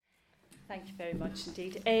Thank you very much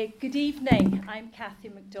indeed. Good evening. I'm Cathy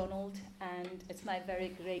MacDonald, and it's my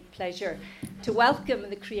very great pleasure to welcome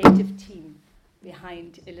the creative team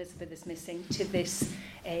behind Elizabeth is Missing to this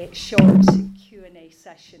short Q&A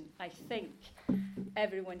session. I think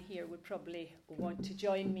everyone here would probably want to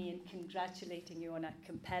join me in congratulating you on a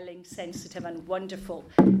compelling, sensitive and wonderful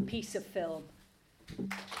piece of film.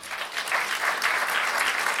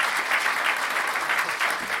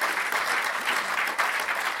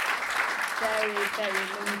 Very, very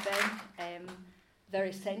moving,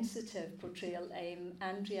 very sensitive portrayal.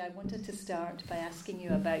 Andrea, I wanted to start by asking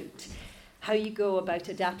you about how you go about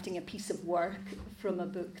adapting a piece of work from a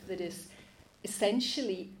book that is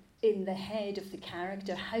essentially in the head of the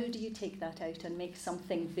character. How do you take that out and make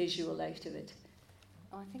something visual out of it?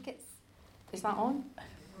 Oh, I think is that on?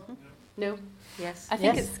 Mm-hmm. No. Yes. I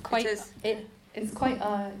think it's quite. It's quite.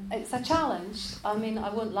 It's a challenge. I mean, I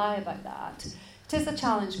won't lie about that. It is a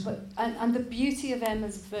challenge, but and the beauty of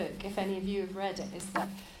Emma's book, if any of you have read it, is that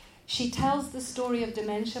she tells the story of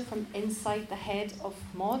dementia from inside the head of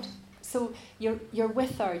Maud. So you're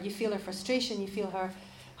with her, you feel her frustration, you feel her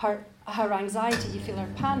anxiety, you feel her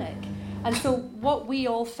panic. And so what we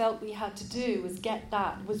all felt we had to do was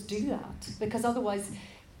do that, because otherwise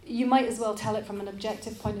you might as well tell it from an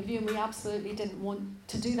objective point of view, and we absolutely didn't want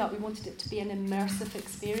to do that. We wanted it to be an immersive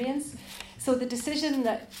experience. So the decision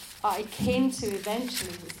that I came to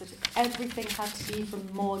eventually was that everything had to be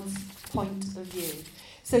from Maud's point of view.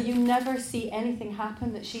 So you never see anything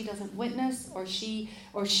happen that she doesn't witness, or she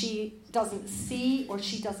doesn't see, or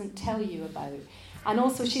she doesn't tell you about. And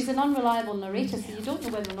also she's an unreliable narrator, so you don't know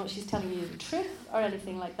whether or not she's telling you the truth or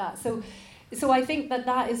anything like that. So I think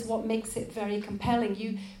that is what makes it very compelling.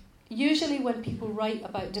 Usually when people write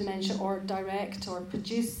about dementia or direct or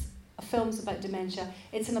produce films about dementia,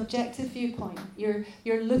 it's an objective viewpoint. You're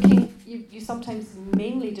looking. You sometimes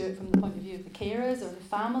mainly do it from the point of view of the carers or the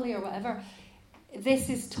family or whatever. This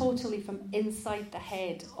is totally from inside the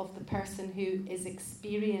head of the person who is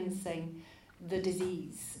experiencing the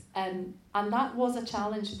disease, and that was a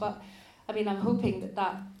challenge. But I mean, I'm hoping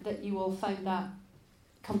that you all found that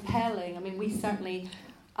compelling. I mean, we certainly.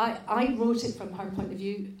 I wrote it from her point of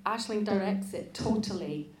view. Aisling directs it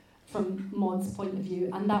totally from Maud's point of view,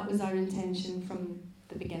 and that was our intention from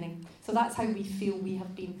the beginning. So that's how we feel we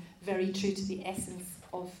have been very true to the essence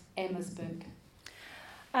of Emma's book.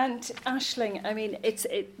 And Aisling, I mean,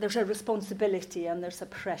 there's a responsibility and there's a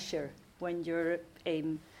pressure when you're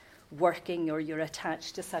working or you're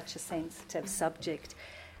attached to such a sensitive subject.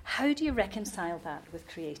 How do you reconcile that with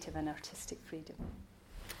creative and artistic freedom?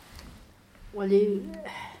 Well, you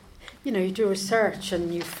do research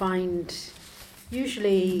and you find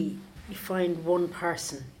one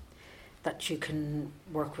person that you can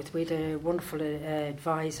work with. We had a wonderful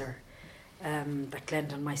advisor that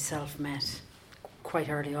Glenda and myself met quite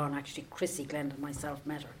early on. Actually, Chrissy, Glenda and myself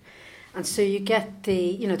met her. And so you get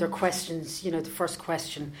their questions. The first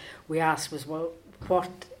question we asked was, well,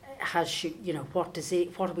 what has she, what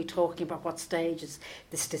disease, what are we talking about, what stage is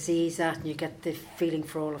this disease at, and you get the feeling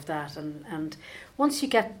for all of that, and once you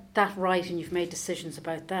get that right and you've made decisions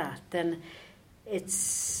about that, then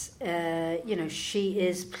it's she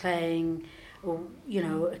is playing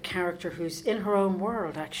a character who's in her own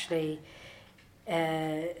world, actually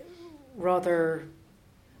rather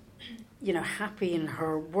happy in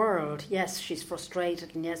her world. Yes, she's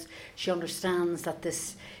frustrated, and yes, she understands that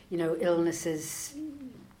this illness is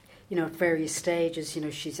at various stages,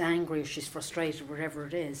 she's angry or she's frustrated, whatever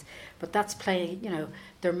it is. But that's playing,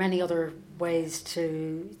 there are many other ways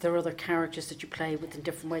there are other characters that you play with in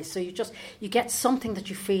different ways. So you get something that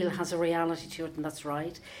you feel has a reality to it, and that's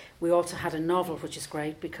right. We also had a novel, which is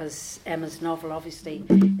great, because Emma's novel, obviously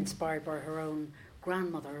inspired by her own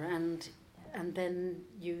grandmother, and then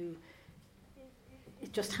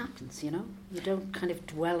it just happens, You don't kind of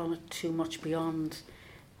dwell on it too much beyond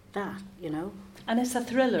that, And it's a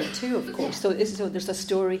thriller too, of course. So there's a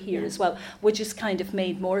story here as well, which is kind of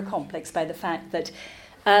made more complex by the fact that,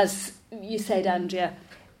 as you said, Andrea,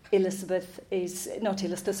 Maud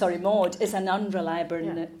is an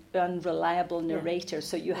unreliable narrator. Yeah.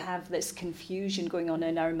 So you have this confusion going on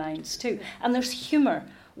in our minds too. And there's humour,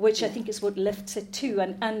 which I think is what lifts it too.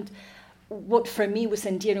 And what for me was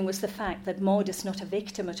endearing was the fact that Maud is not a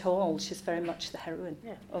victim at all. She's very much the heroine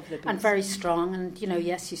of the piece. And very strong. And,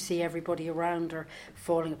 yes, you see everybody around her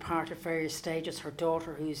falling apart at various stages. Her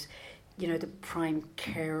daughter, who's, the prime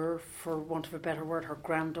carer, for want of a better word, her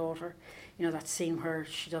granddaughter. That scene where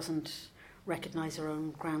she doesn't recognise her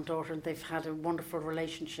own granddaughter, and they've had a wonderful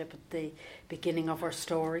relationship at the beginning of her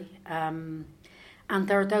story. And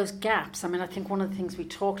there are those gaps. I mean, I think one of the things we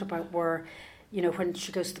talked about were you know, when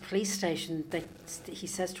she goes to the police station, he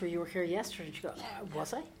says to her, "You were here yesterday." And she goes,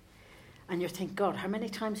 "Was I?" And you're thinking, God, how many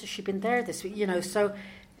times has she been there this week? You know, so,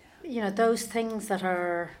 you know, those things that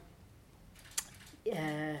are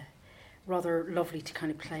rather lovely to kind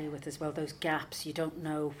of play with as well, those gaps. You don't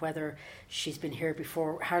know whether she's been here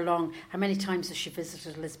before, how many times has she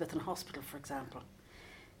visited Elizabeth in hospital, for example.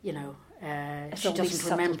 You know, she doesn't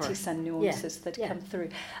remember. Subtleties and nuances that come through.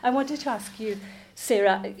 I wanted to ask you,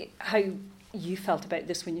 Sarah, how you felt about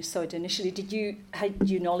this when you saw it initially. Had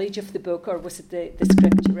you knowledge of the book, or was it the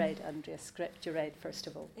script you read, Andrea's script you read first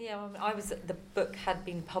of all? Yeah, well, the book had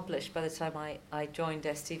been published by the time I joined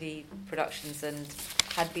STV Productions, and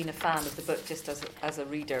had been a fan of the book just as a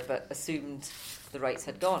reader, but assumed the rights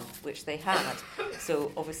had gone, which they had.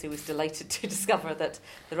 So obviously was delighted to discover that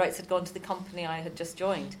the rights had gone to the company I had just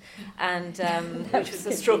joined, and which was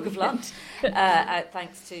a stroke of luck.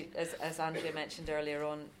 Thanks to, as Andrea mentioned earlier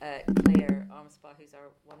on, Claire Armspa, who's our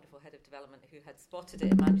wonderful head of development, who had spotted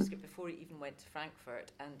it in manuscript before it even went to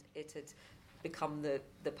Frankfurt, and it had become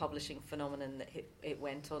the publishing phenomenon that it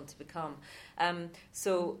went on to become.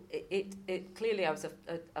 So it clearly I was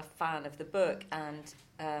a fan of the book, and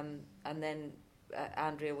then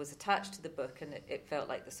Andrea was attached to the book, and it felt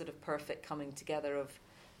like the sort of perfect coming together of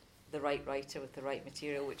the right writer with the right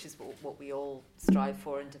material, which is what we all strive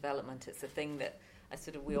for in development. It's a thing that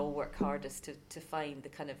we all work hardest to find, the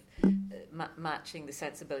kind of matching the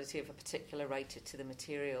sensibility of a particular writer to the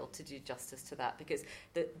material, to do justice to that, because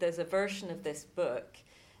there's a version of this book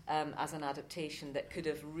as an adaptation that could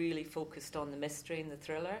have really focused on the mystery and the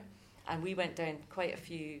thriller, and we went down quite a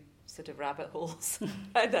few sort of rabbit holes.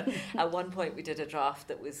 At one point we did a draft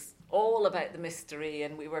that was all about the mystery,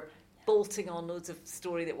 and we were bolting on loads of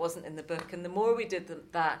story that wasn't in the book, and the more we did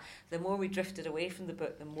that, the more we drifted away from the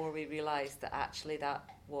book, the more we realised that actually that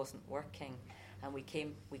wasn't working, and we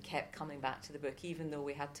kept coming back to the book, even though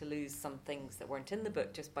we had to lose some things that weren't in the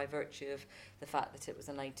book just by virtue of the fact that it was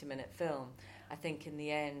a 90-minute film. I think in the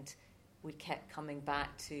end we kept coming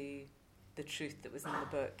back to the truth that was in the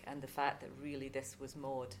book, and the fact that really this was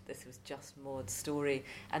just Maud's story,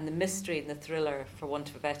 and the mystery and the thriller, for want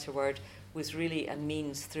of a better word, was really a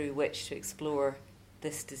means through which to explore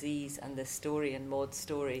this disease and this story and Maud's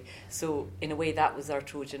story. So in a way that was our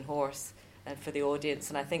Trojan horse for the audience,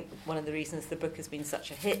 and I think one of the reasons the book has been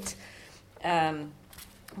such a hit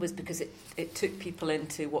was because it took people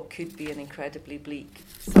into what could be an incredibly bleak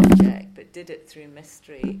subject, but did it through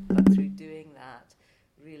mystery, but through doing that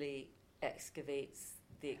really excavates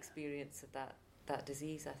the experience of that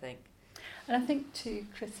disease, I think. And I think too,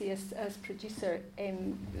 Chrissy, as producer,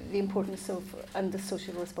 the importance of and the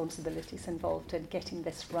social responsibilities involved in getting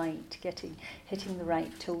this right, hitting the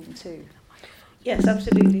right tone too. Yes,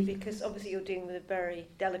 absolutely, because obviously you're dealing with a very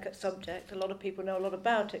delicate subject. A lot of people know a lot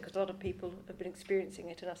about it because a lot of people have been experiencing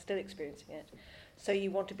it and are still experiencing it. So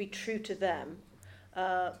you want to be true to them,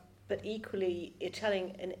 but equally you're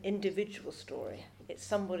telling an individual story. It's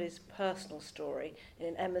somebody's personal story.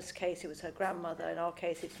 In Emma's case, it was her grandmother. In our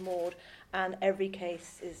case, it's Maud. And every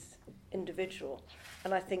case is individual.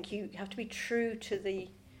 And I think you have to be true to the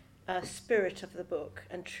spirit of the book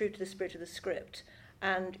and true to the spirit of the script.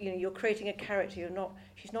 And you're creating a character.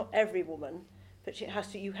 She's not every woman, but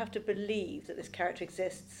you have to believe that this character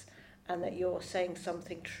exists and that you're saying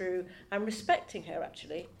something true and respecting her,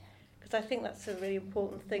 actually. Because I think that's a really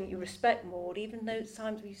important thing. You respect Maud, even though at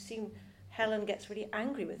times we've seen Helen gets really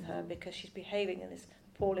angry with her because she's behaving in this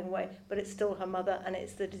appalling way, but it's still her mother and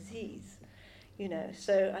it's the disease,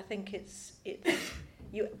 So I think it's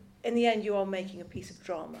you. In the end, you are making a piece of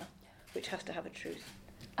drama, which has to have a truth.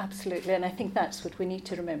 Absolutely, and I think that's what we need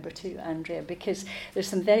to remember too, Andrea, because there's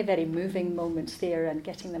some very, very moving moments there, and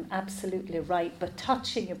getting them absolutely right, but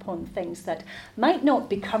touching upon things that might not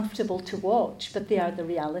be comfortable to watch, but they are the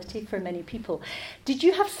reality for many people. Did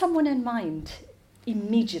you have someone in mind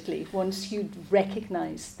immediately once you'd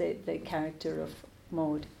recognised the character of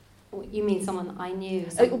Maud? You mean someone I knew?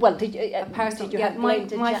 Well, did you, a person? did you have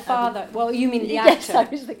my father. Well, you mean the yes, actor? I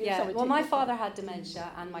was thinking Well, my father had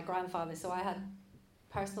dementia, and my grandfather, so I had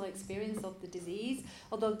personal experience of the disease.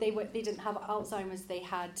 Although they didn't have Alzheimer's,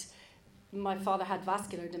 my father had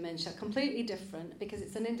vascular dementia, completely different, because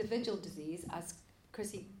it's an individual disease, as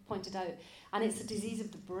Chrissy pointed out, and it's a disease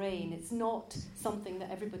of the brain. It's not something that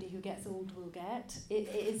everybody who gets old will get.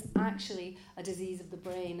 It is actually a disease of the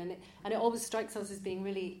brain, and it always strikes us as being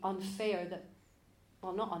really unfair that,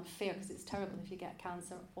 well, not unfair because it's terrible if you get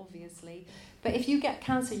cancer, obviously, but if you get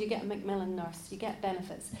cancer, you get a Macmillan nurse, you get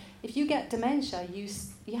benefits. If you get dementia,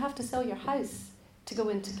 you have to sell your house to go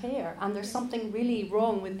into care, and there's something really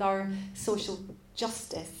wrong with our social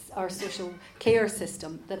justice or social care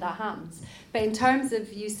system that happens. But in terms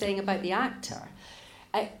of you saying about the actor,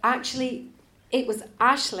 it was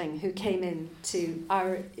Aisling who came in to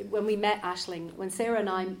when we met Aisling, when Sarah and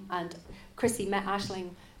I and Chrissy met Aisling,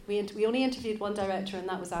 we only interviewed one director, and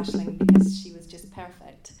that was Aisling, because she was just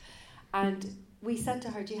perfect. And we said to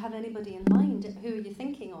her, do you have anybody in mind? Who are you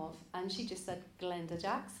thinking of? And she just said Glenda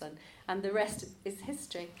Jackson, and the rest is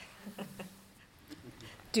history.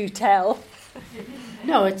 Do tell.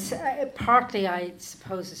 No, it's partly, I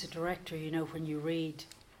suppose, as a director, when you read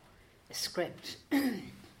a script,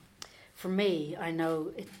 for me, I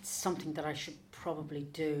know it's something that I should probably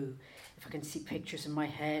do. If I can see pictures in my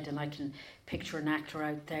head and I can picture an actor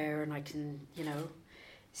out there and I can,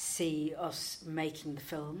 see us making the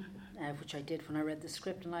film, which I did when I read the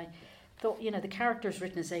script, and I thought, the character's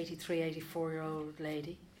written as 84-year-old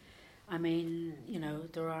lady. I mean,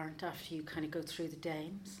 there aren't, after you kind of go through the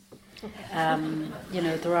dames,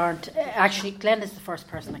 there aren't, actually Glenda's the first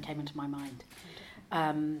person that came into my mind.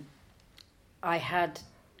 I had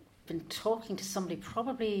been talking to somebody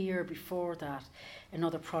probably a year before that,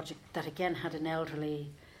 another project that again had an elderly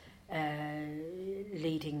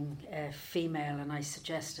leading female, and I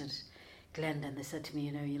suggested Glenda, and they said to me,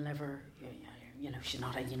 you'll never, she's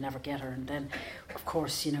not, you never get her. And then, of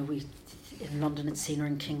course, we in London had seen her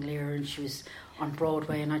in King Lear, and she was on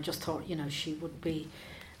Broadway, and I just thought, she would be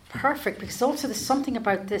perfect, because also there's something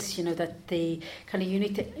about this, that the kind of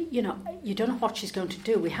unique, you don't know what she's going to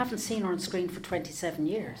do. We haven't seen her on screen for 27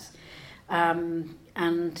 years. And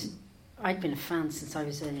I'd been a fan since I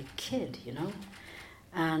was a kid,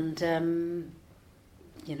 and,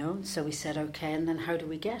 so we said, okay, and then how do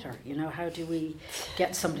we get her? How do we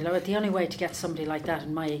get somebody like that? The only way to get somebody like that,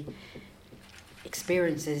 in my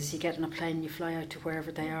experience, is you get on a plane, you fly out to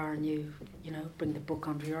wherever they are, and you bring the book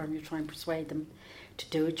under your arm, you try and persuade them to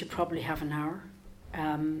do it. You probably have an hour.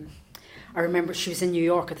 I remember she was in New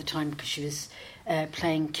York at the time, because she was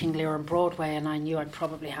playing King Lear on Broadway, and I knew I'd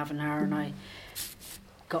probably have an hour, and I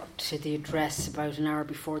got to the address about an hour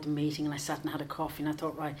before the meeting, and I sat and had a coffee, and I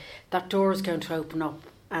thought, right, that door is going to open up,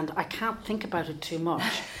 and I can't think about it too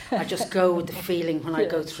much. I just go with the feeling when I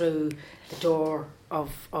go through the door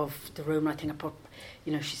of the room. I think I put,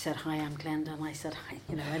 she said, hi, I'm Glenda, and I said, hi,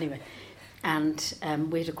 anyway. And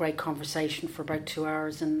we had a great conversation for about 2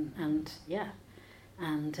 hours, and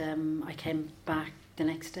I came back the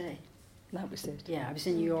next day. That was it. Yeah, I was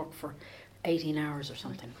in New York for 18 hours or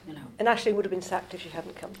something, And Aisling would have been sacked if she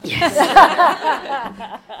hadn't come. Yes.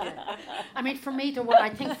 Yeah. I mean, for me, I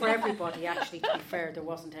think for everybody, actually, to be fair, there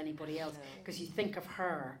wasn't anybody else, because you think of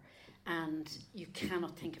her and you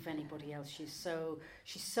cannot think of anybody else. She's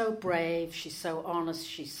so brave, she's so honest,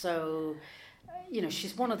 she's so,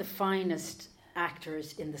 she's one of the finest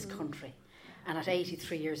actors in this country, and at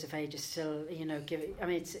 83 years of age is still,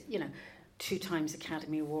 it's, 2 times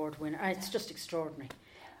Academy Award winner. It's just extraordinary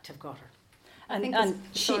to have got her. And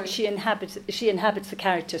she inhabits the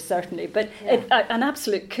character, certainly, but an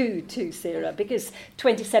absolute coup too, Sarah, because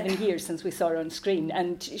 27 years since we saw her on screen,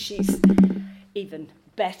 and she's even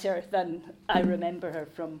better than I remember her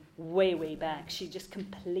from way back. She just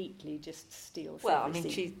completely just steals. Well, I mean,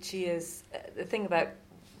 she is the thing about,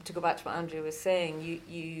 to go back to what Andrea was saying,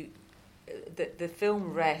 the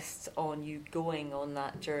film rests on you going on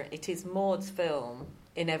that journey. It is Maud's film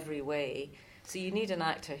in every way. So you need an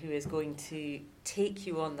actor who is going to take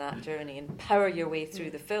you on that journey and power your way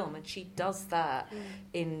through the film, and she does that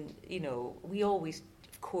in, we always,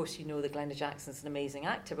 of course, that Glenda Jackson's an amazing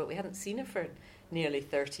actor, but we hadn't seen her for nearly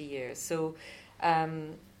 30 years. So,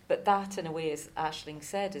 but that, in a way, as Aisling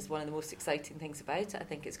said, is one of the most exciting things about it. I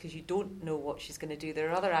think it's because you don't know what she's going to do. There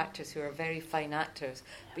are other actors who are very fine actors,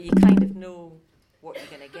 but you kind of know what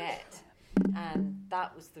you're going to get. And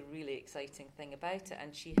that was the really exciting thing about it.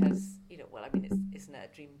 And she has, isn't it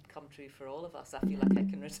a dream come true for all of us? I feel like I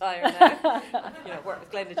can retire now. Work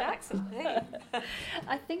with Glenda Jackson. Hey.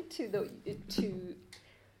 I think too, though, to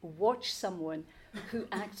watch someone who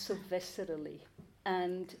acts so viscerally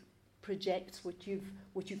and projects what you've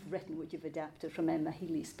written, what you've adapted from Emma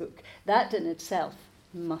Healy's book, that in itself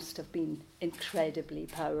must have been incredibly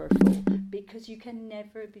powerful, because you can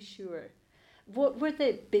never be sure. What were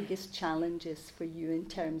the biggest challenges for you in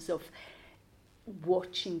terms of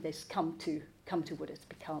watching this come to what it's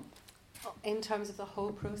become? In terms of the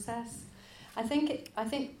whole process, I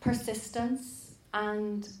think persistence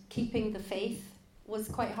and keeping the faith was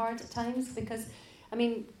quite hard at times, because,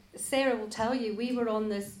 Sarah will tell you, we were on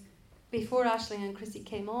this before Aisling and Chrissy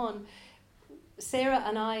came on. Sarah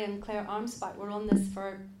and I and Claire Armspach were on this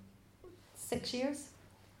for 6 years.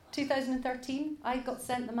 2013, I got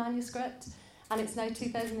sent the manuscript, and it's now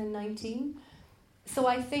 2019. So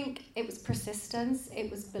I think it was persistence, it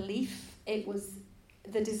was belief, it was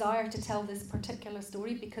the desire to tell this particular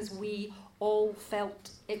story because we all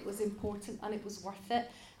felt it was important and it was worth it.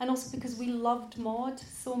 And also because we loved Maud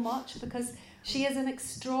so much, because she is an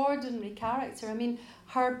extraordinary character. I mean,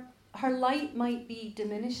 her light might be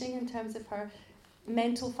diminishing in terms of her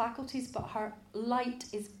mental faculties, but her light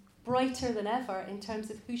is brighter than ever in terms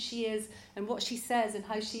of who she is and what she says and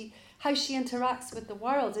how she interacts with the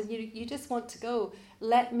world. And you just want to go,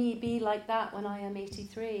 let me be like that when I am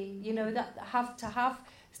 83. You know, that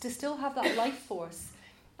to still have that life force.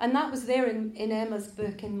 And that was there in Emma's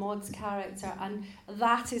book, in Maud's character, and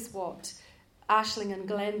that is what Aisling and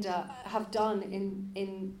Glenda have done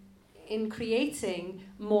in creating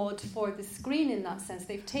Maud for the screen. In that sense,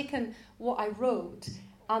 they've taken what I wrote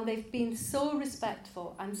and they've been so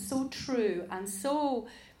respectful and so true and so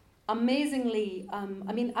amazingly. I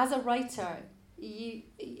mean, as a writer,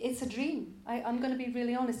 it's a dream. I'm going to be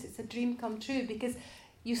really honest. It's a dream come true, because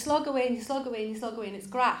you slog away and you slog away and you slog away, and it's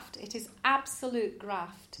graft. It is absolute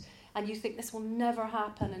graft. And you think, this will never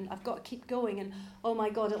happen, and I've got to keep going, and oh my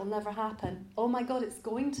God, it'll never happen. Oh my God, it's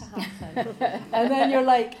going to happen. And then you're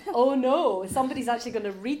like, oh no, somebody's actually going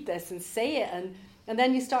to read this and say it, and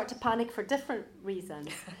then you start to panic for different reasons.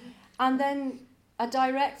 And then a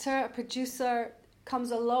director, a producer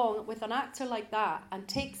comes along with an actor like that and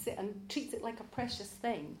takes it and treats it like a precious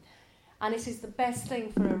thing. And it is the best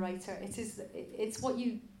thing for a writer. It's what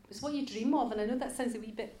you dream of. And I know that sounds a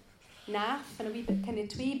wee bit naff and a wee bit kind of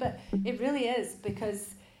twee, but it really is,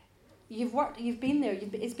 because you've been there.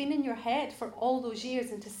 It's been in your head for all those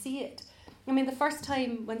years, and to see it. I mean, the first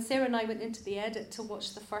time when Sarah and I went into the edit to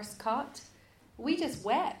watch the first cut, we just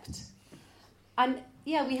wept. And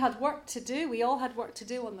yeah, we had work to do. We all had work to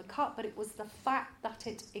do on the cut, but it was the fact that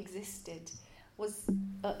it existed.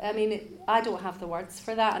 I don't have the words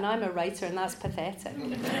for that, and I'm a writer, and that's pathetic.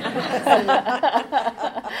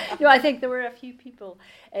 No, I think there were a few people,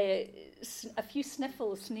 a few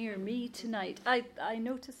sniffles near me tonight. I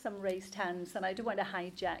noticed some raised hands, and I don't want to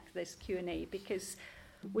hijack this Q&A because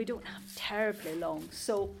we don't have terribly long.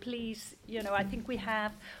 So please, I think we've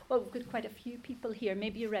got quite a few people here.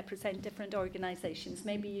 Maybe you represent different organisations.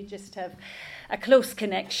 Maybe you just have a close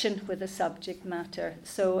connection with the subject matter.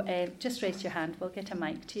 So just raise your hand. We'll get a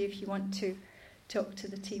mic to you if you want to talk to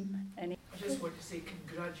the team. I just want to say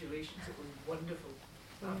congratulations. It was wonderful.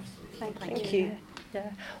 Absolutely. Thank you.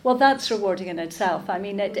 Yeah. Well, that's rewarding in itself. I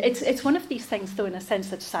mean, it's one of these things, though, in a sense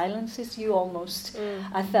that silences you almost,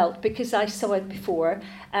 I felt, because I saw it before,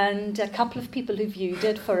 and a couple of people who viewed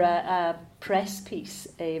it for a press piece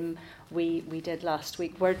we did last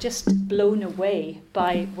week were just blown away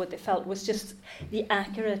by what they felt was just the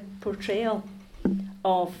accurate portrayal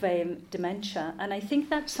of dementia. And I think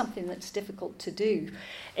that's something that's difficult to do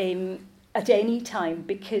at any time,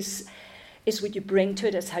 because it's what you bring to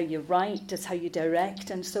it, it's how you write, it's how you direct,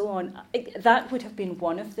 and so on. That would have been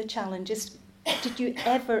one of the challenges. Did you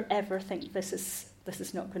ever think this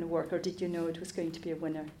is not going to work, or did you know it was going to be a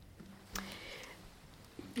winner?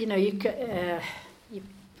 We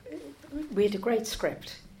had a great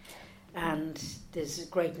script, and there's a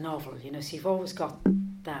great novel, so you've always got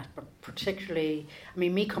that. But particularly,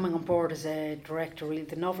 me coming on board as a director, really,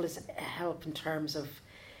 the novel is a help in terms of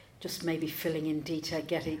just maybe filling in detail,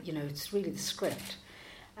 it's really the script.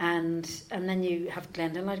 And then you have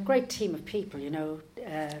Glenda, and a great team of people,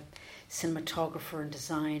 cinematographer and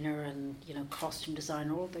designer and, costume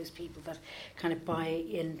designer, all those people that kind of buy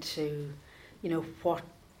into, what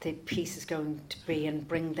the piece is going to be and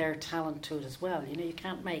bring their talent to it as well. You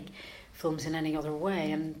can't make films in any other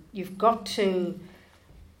way. And you've got to,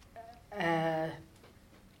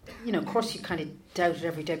 of course you kind of doubt it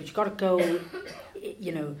every day, but you've got to go,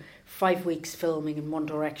 5 weeks filming in one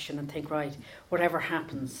direction and think, right, whatever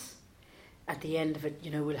happens at the end of it,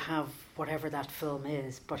 we'll have whatever that film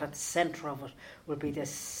is, but at the centre of it will be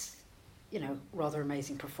this, rather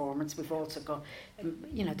amazing performance. We've also got,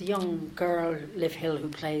 the young girl, Liv Hill, who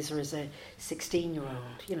plays her, is a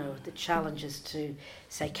 16-year-old. The challenge is to,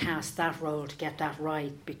 say, cast that role to get that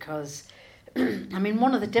right, because,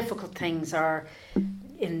 one of the difficult things are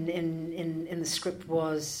in the script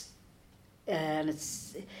was, and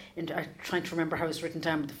I'm trying to remember how it was written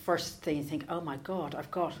down, but the first thing you think, oh my God, I've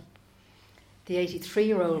got the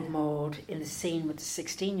 83-year-old Maud in the scene with the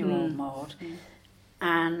 16-year-old Maud,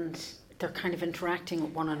 and they're kind of interacting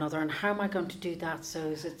with one another, and how am I going to do that so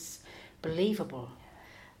as it's believable?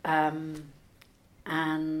 And,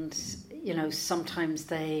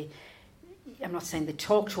 sometimes I'm not saying they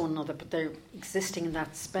talk to one another, but they're existing in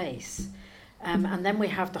that space. And then we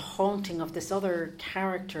have the haunting of this other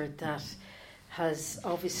character that has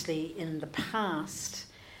obviously in the past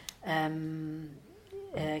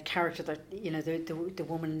character that, you know, the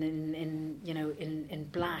woman in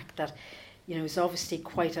black that, you know, is obviously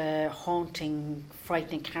quite a haunting,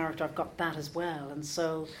 frightening character. I've got that as well, and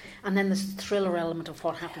then there's the thriller element of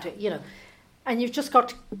what happened to, you know, and you've just got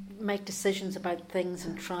to make decisions about things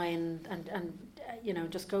and try and you know,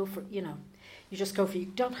 just go for, you know, you just go for, you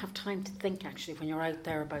don't have time to think actually when you're out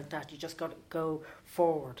there about that. You just got to go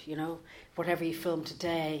forward, you know, whatever you film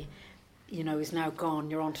today, you know, is now gone,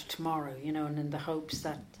 you're on to tomorrow, you know, and in the hopes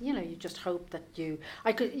that, you know, you just hope that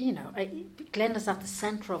Glenda's at the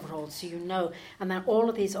centre of it all, so you know, and then all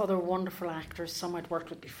of these other wonderful actors, some I'd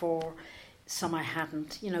worked with before, some I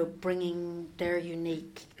hadn't, you know, bringing their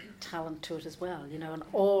unique talent to it as well, you know, and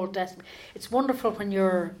all it's wonderful when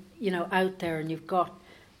you're, you know, out there and you've got,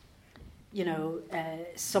 you know,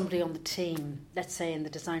 somebody on the team, let's say in the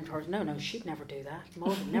design part, no, she'd never do that,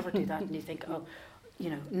 Maud would never do that, and you think, oh, you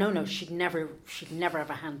know, no, she'd never have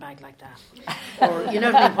a handbag like that, or, you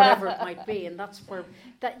know what I mean, whatever it might be. And that's where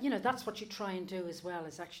that, you know, that's what you try and do as well,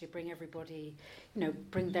 is actually bring everybody, you know,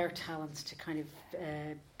 bring their talents to kind of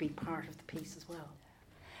be part of the piece as well.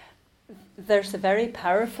 There's a very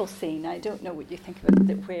powerful scene, I don't know what you think about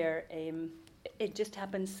it, where it just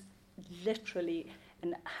happens literally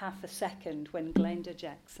in half a second when Glenda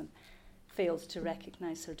Jackson fails to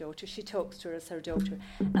recognise her daughter. She talks to her as her daughter,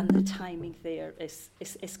 and the timing there is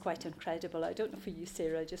quite incredible. I don't know for you,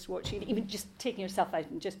 Sarah, just watching, even just taking yourself out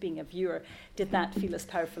and just being a viewer, did that feel as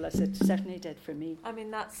powerful as it certainly did for me? I mean,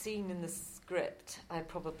 that scene in the script, I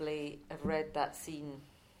probably have read that scene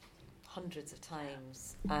hundreds of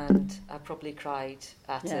times, and I probably cried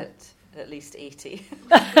at it at least 80.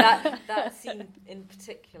 that scene in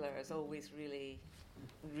particular has always really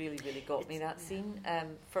got me, that scene,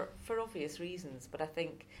 for obvious reasons. But I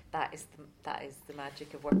think that is the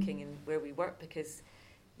magic of working in where we work, because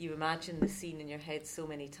you imagine the scene in your head so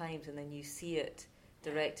many times, and then you see it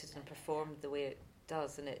directed and performed the way it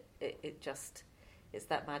does, and it just, it's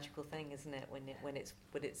that magical thing, isn't it? When it's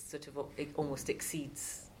sort of, it almost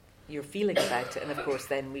exceeds your feeling about it. And of course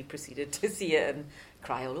then we proceeded to see it and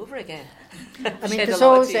cry all over again. I mean, there's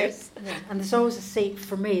always a scene,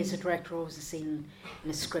 for me as a director, always a scene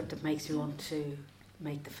in a script that makes me want to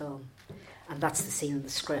make the film, and that's the scene in the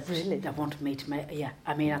script that wanted me to make. Yeah,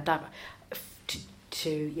 I mean, at that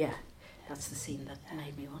that's the scene that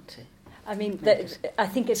made me want to. I mean, I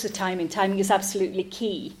think it's the timing. Timing is absolutely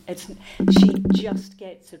key. She just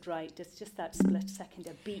gets it right. It's just that split second,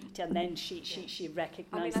 a beat, and then she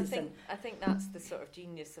recognises. I think that's the sort of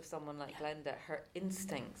genius of someone like Glenda. Her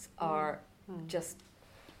instincts are just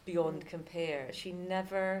beyond compare. She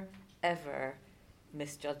never ever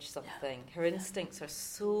misjudged something. Her instincts are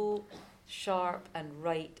so sharp and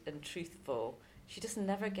right and truthful. She just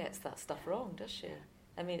never gets that stuff wrong, does she?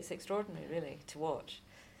 I mean, it's extraordinary, really, to watch.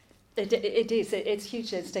 It is. It's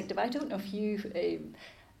hugely instinctive. I don't know if you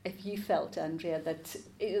felt, Andrea, that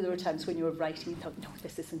there were times when you were writing, you thought, no,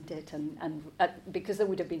 this isn't it, and because there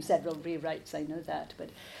would have been several rewrites. I know that, but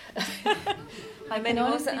I can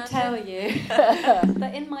honestly tell you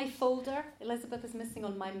that in my folder, Elizabeth is missing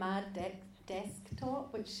on my mad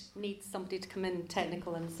desktop, which needs somebody to come in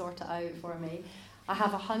technical and sort it out for me. I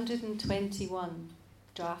have 121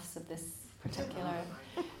 drafts of this particular.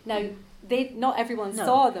 Now, not everyone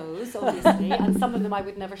saw those, obviously, and some of them I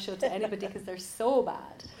would never show to anybody because they're so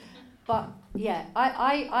bad. But yeah,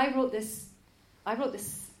 I wrote this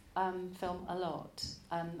film a lot.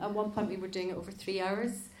 At one point we were doing it over 3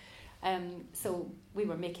 hours. So we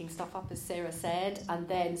were making stuff up, as Sarah said, and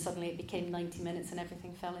then suddenly it became 90 minutes and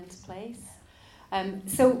everything fell into place.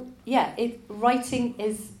 Writing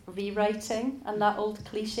is rewriting, and that old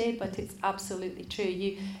cliche, but it's absolutely true.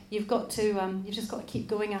 You've just got to keep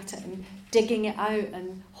going at it and digging it out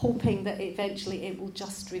and hoping that eventually it will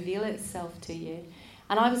just reveal itself to you.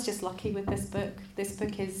 And I was just lucky with this book. This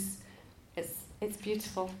book it's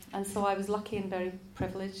beautiful, and so I was lucky and very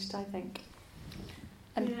privileged, I think.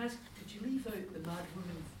 And may I ask, did you leave out the mad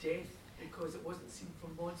woman's death because it wasn't seen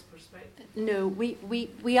from Maud's perspective? No, we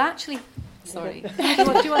actually. Sorry. do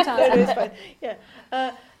you want to answer? No, it's fine. Yeah.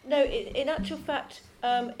 In actual fact,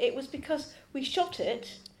 it was because we shot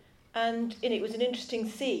it, and it was an interesting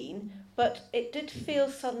scene, but it did feel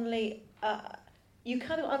suddenly. You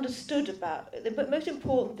kind of understood about it. The most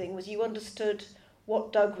important thing was you understood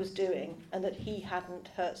what Doug was doing and that he hadn't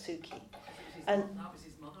hurt Suki. And that was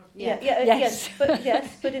his mother. Yes,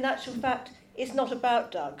 but in actual fact, it's not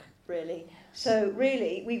about Doug, really. So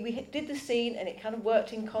really, we did the scene and it kind of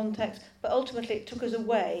worked in context, but ultimately it took us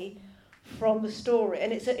away from the story.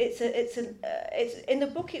 And it's in the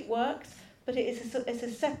book it works, but it's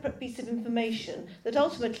a separate piece of information that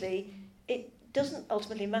ultimately, it doesn't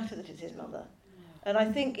ultimately matter that it's his mother. And I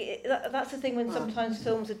think that's the thing when sometimes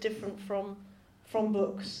films are different from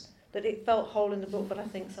books, that it felt whole in the book, but I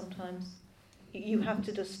think sometimes you have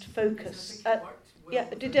to just focus.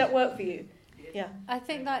 Did that work for you? Yeah. I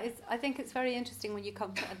think it's very interesting when you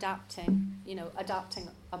come to adapting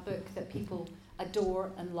a book that people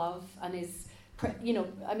adore and love and is,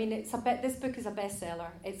 this book is a bestseller.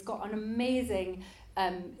 It's got an amazing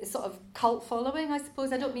sort of cult following, I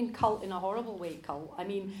suppose. I don't mean cult in a horrible way, cult. I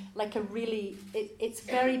mean like it's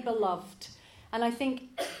very beloved. And I think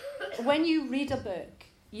when you read a book,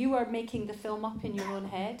 you are making the film up in your own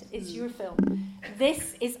head. It's your film.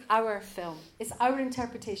 This is our film. It's our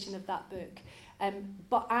interpretation of that book.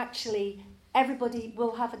 But actually, everybody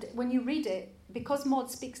will have when you read it, because Maud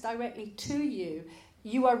speaks directly to you,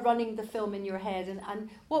 you are running the film in your head. And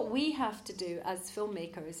what we have to do as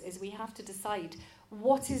filmmakers is we have to decide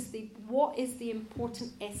what is the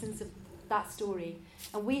important essence of that story.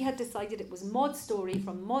 And we had decided it was Maud's story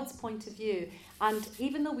from Maud's point of view. And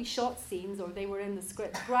even though we shot scenes or they were in the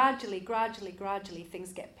script, gradually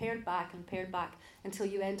things get pared back until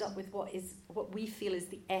you end up with what we feel is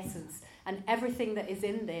the essence. And everything that is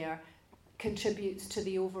in there contributes to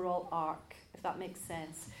the overall arc, if that makes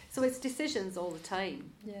sense. So it's decisions all the time.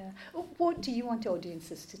 Yeah. What do you want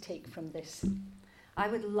audiences to take from this? I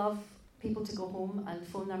would love people to go home and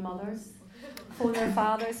phone their mothers, phone their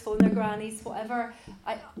fathers, phone their grannies, whatever.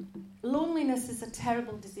 Loneliness is a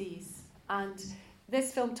terrible disease, and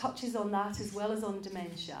this film touches on that as well as on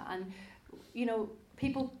dementia. And,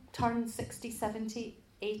 people turn 60, 70,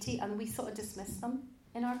 80, and we sort of dismiss them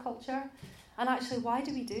in our culture. And actually, why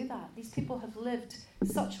do we do that? These people have lived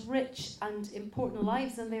such rich and important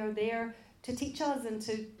lives, and they are there to teach us,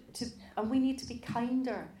 and we need to be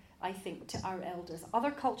kinder, I think, to our elders. Other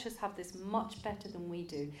cultures have this much better than we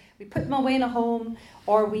do. We put them away in a home,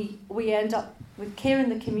 or we end up with care in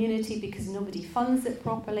the community because nobody funds it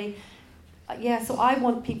properly. So I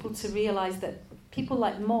want people to realise that people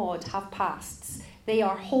like Maud have pasts. They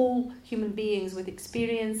are whole human beings with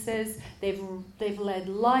experiences. They've led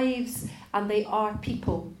lives, and they are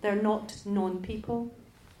people. They're not non-people.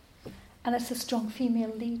 And it's a strong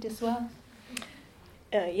female lead as well.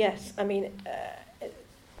 Yes, I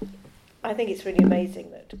think it's really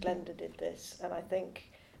amazing that Glenda did this, and I think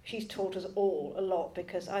she's taught us all a lot,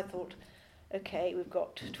 because I thought, okay, we've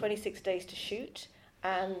got 26 days to shoot,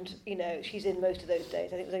 and she's in most of those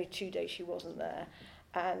days. I think it was only 2 days she wasn't there,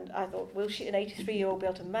 and I thought, will she, an 83-year-old, be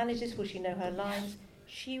able to manage this? Will she know her lines?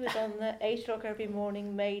 She was on there 8 o'clock every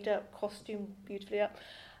morning, made up, costume beautifully up,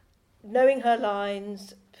 knowing her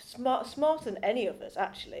lines, smarter than any of us,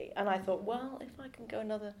 actually. And I thought, well, if I can go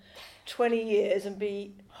another 20 years and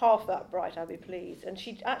be half that bright, I'll be pleased. And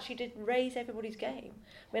she actually did raise everybody's game.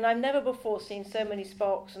 I've never before seen so many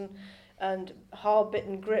sparks and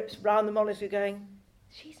hard-bitten grips round the monitors going,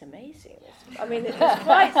 she's amazing. It was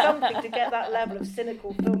quite something to get that level of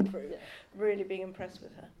cynical film crew really being impressed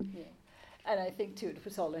with her. Yeah. And I think, too, it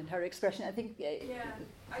was all in her expression. I think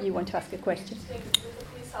you want to ask a question. With the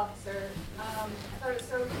police officer, I thought it was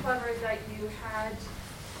so clever that you had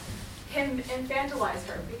him infantilize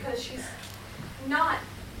her, because she's not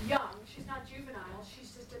young, she's not juvenile,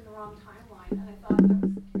 she's just in the wrong timeline. And I thought that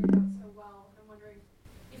was carried out so well. I'm wondering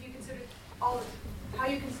if you considered how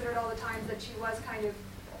you considered all the times that she was kind of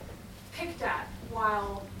picked at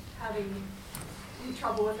while having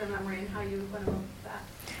trouble with her memory, and how you went about that.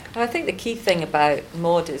 Well, I think the key thing about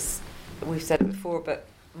Maud is, we've said it before, but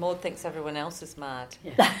Maud thinks everyone else is mad.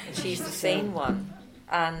 Yeah. And she's the sane one.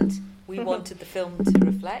 And we wanted the film to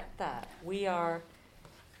reflect that. We are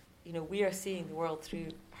seeing the world through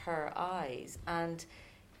her eyes. And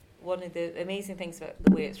one of the amazing things about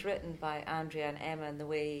the way it's written by Andrea and Emma, and the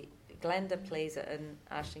way Glenda plays it and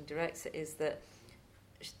Aisling directs it, is that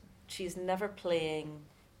she's never playing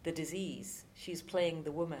the disease. She's playing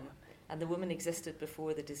the woman. And the woman existed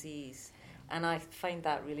before the disease. And I find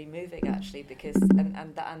that really moving, actually, because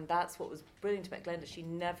and that's what was brilliant about Glenda. She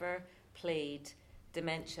never played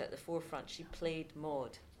dementia at the forefront. She played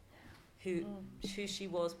Maud, who she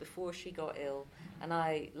was before she got ill. And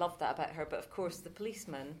I love that about her. But of course, the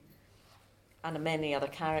policeman and many other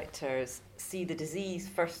characters see the disease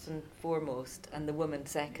first and foremost, and the woman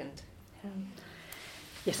second.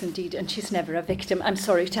 Yes, indeed, and she's never a victim. I'm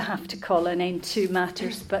sorry to have to call an end to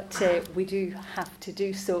matters, but we do have to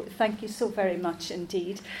do so. Thank you so very much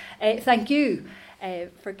indeed. Thank you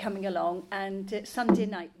for coming along. And Sunday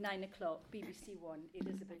night, 9 o'clock, BBC One,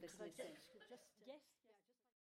 Elizabeth is Missing.